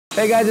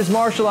Hey guys, it's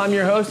Marshall, I'm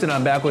your host, and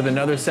I'm back with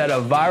another set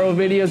of viral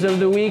videos of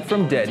the week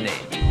from Detonate.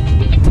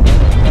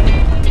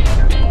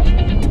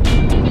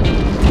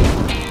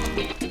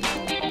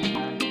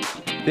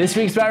 This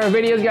week's viral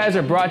videos, guys,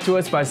 are brought to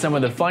us by some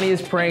of the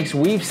funniest pranks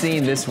we've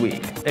seen this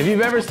week. If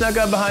you've ever snuck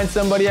up behind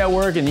somebody at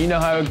work and you know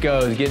how it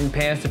goes, getting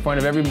pants in front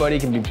of everybody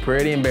can be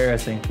pretty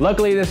embarrassing.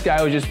 Luckily, this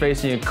guy was just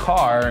facing a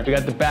car. We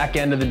got the back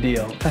end of the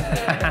deal.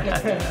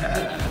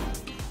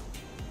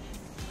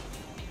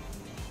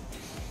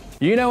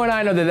 You know and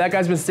I know that that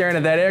guy's been staring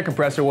at that air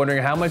compressor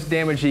wondering how much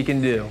damage he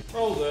can do.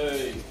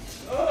 Hey.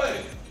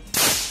 Hey.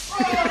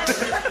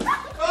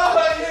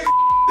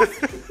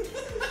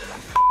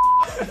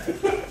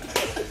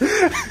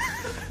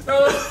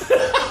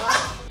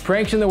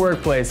 Pranks in the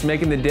workplace,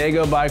 making the day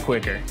go by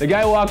quicker. The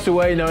guy walks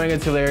away knowing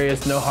it's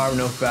hilarious, no harm,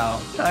 no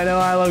foul. I know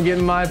I love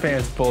getting my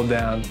pants pulled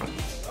down.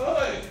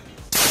 Hey.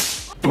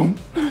 Boom.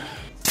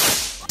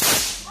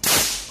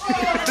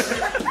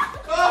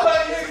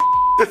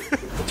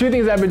 Two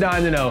things I've been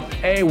dying to know.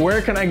 A,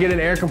 where can I get an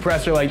air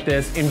compressor like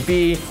this? And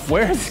B,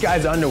 where is this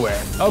guy's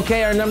underwear?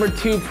 Okay, our number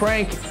 2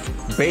 prank,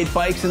 bait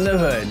bikes in the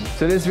hood.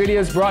 So this video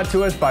is brought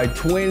to us by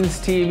Twins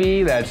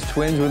TV, that's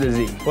twins with a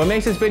Z. What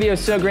makes this video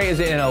so great is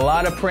that in a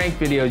lot of prank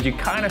videos, you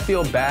kind of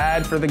feel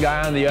bad for the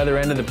guy on the other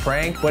end of the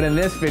prank, but in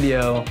this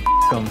video,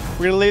 him.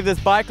 We're gonna leave this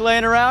bike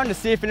laying around to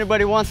see if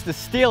anybody wants to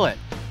steal it.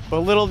 But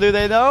little do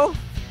they know.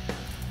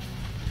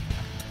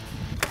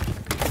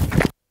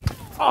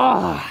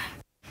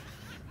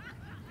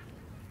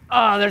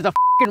 Oh, there's a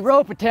fucking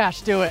rope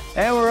attached to it.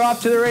 And we're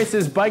off to the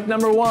races. Bike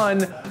number 1,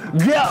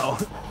 go!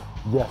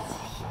 Yes,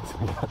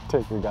 we gotta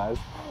take her, guys.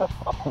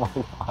 Oh my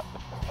god.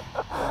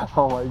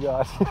 Oh my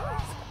gosh.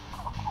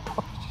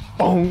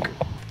 Bonk.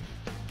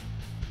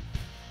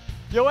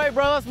 Yo, hey,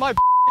 bro, that's my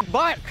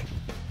bike.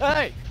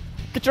 Hey,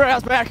 get your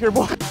ass back here,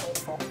 boy.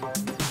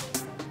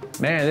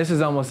 Man, this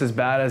is almost as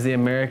bad as the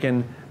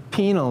American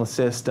penal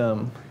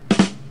system.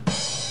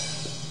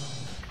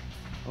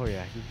 Oh,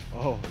 yeah.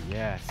 Oh,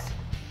 yes.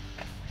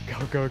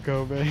 Go, go,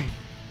 go, baby.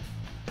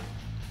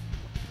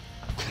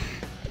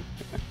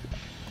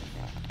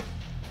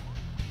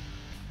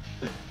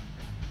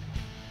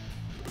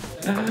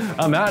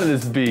 I'm out of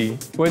this bee.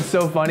 What's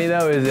so funny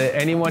though is that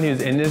anyone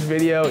who's in this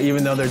video,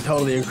 even though they're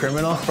totally a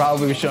criminal,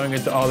 probably showing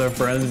it to all their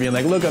friends, being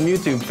like, look, I'm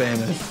YouTube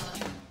famous.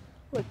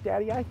 Look,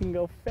 Daddy, I can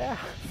go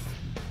fast.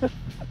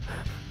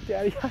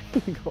 Daddy, I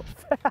can go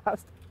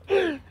fast.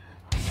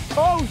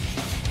 Oh,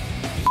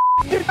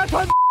 dude, that's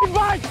my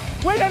bike!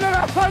 Wait, no,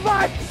 that's my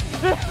bike!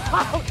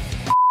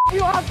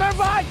 You off their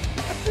bike!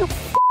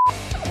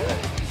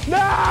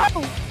 No!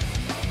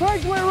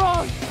 Prank went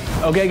wrong!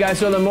 Okay guys,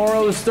 so the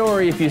moral of the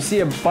story, if you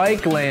see a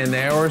bike laying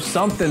there or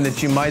something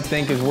that you might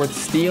think is worth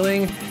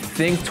stealing,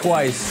 think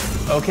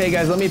twice. Okay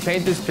guys, let me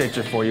paint this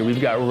picture for you.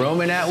 We've got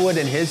Roman Atwood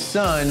and his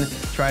son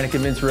trying to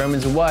convince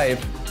Roman's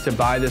wife to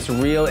buy this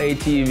real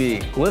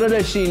ATV. Little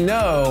does she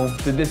know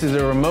that this is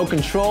a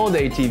remote-controlled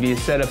ATV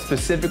set up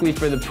specifically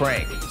for the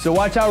prank. So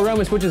watch how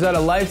Roman switches out a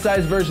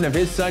life-size version of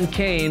his son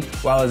Kane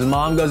while his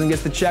mom goes and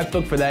gets the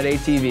checkbook for that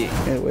ATV.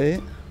 Okay,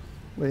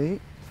 wait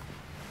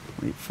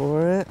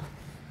for it.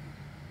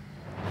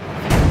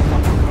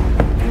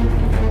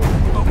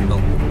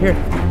 Here,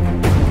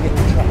 get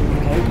the truck,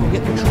 okay? Go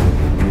get the truck.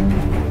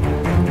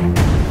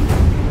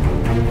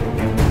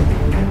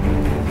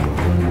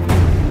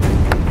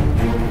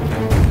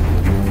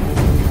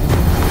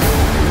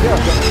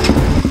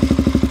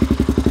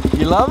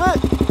 You love it?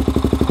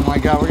 Oh my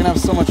God, we're gonna have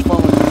so much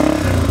fun with this.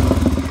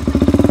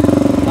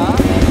 Huh?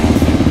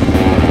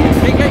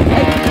 Hey, hey,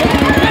 hey,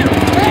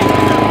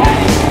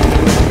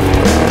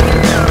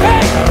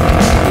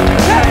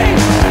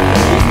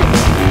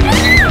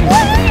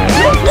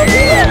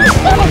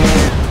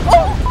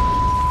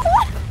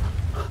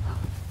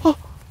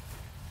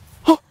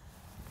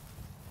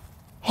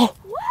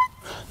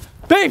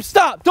 Babe,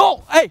 stop!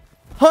 Don't! Hey,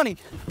 honey!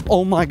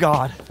 Oh my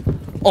God!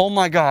 Oh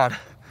my God!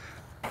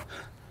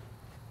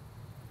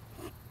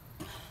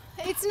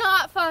 It's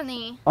not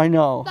funny. I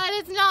know. That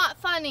is not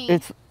funny.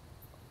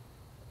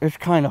 It's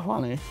kind of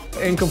funny.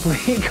 In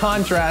complete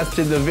contrast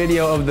to the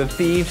video of the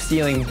thief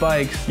stealing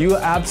bikes, you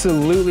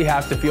absolutely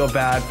have to feel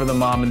bad for the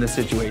mom in this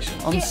situation.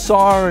 I'm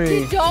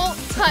sorry. Don't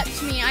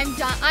touch me. I'm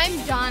done. I'm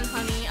done,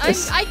 honey. I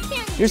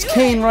can't. There's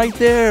Kane right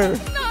there.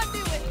 Not do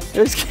it.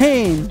 There's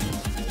Kane.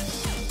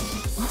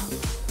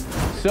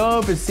 So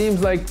if it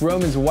seems like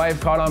Roman's wife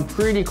caught on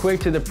pretty quick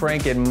to the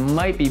prank, it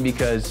might be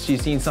because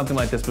she's seen something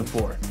like this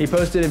before. He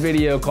posted a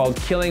video called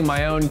Killing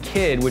My Own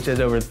Kid, which has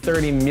over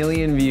 30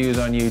 million views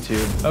on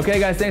YouTube. Okay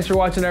guys, thanks for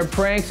watching our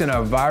pranks and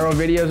our viral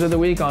videos of the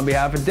week. On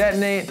behalf of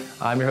Detonate,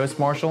 I'm your host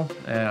Marshall,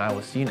 and I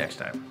will see you next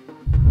time.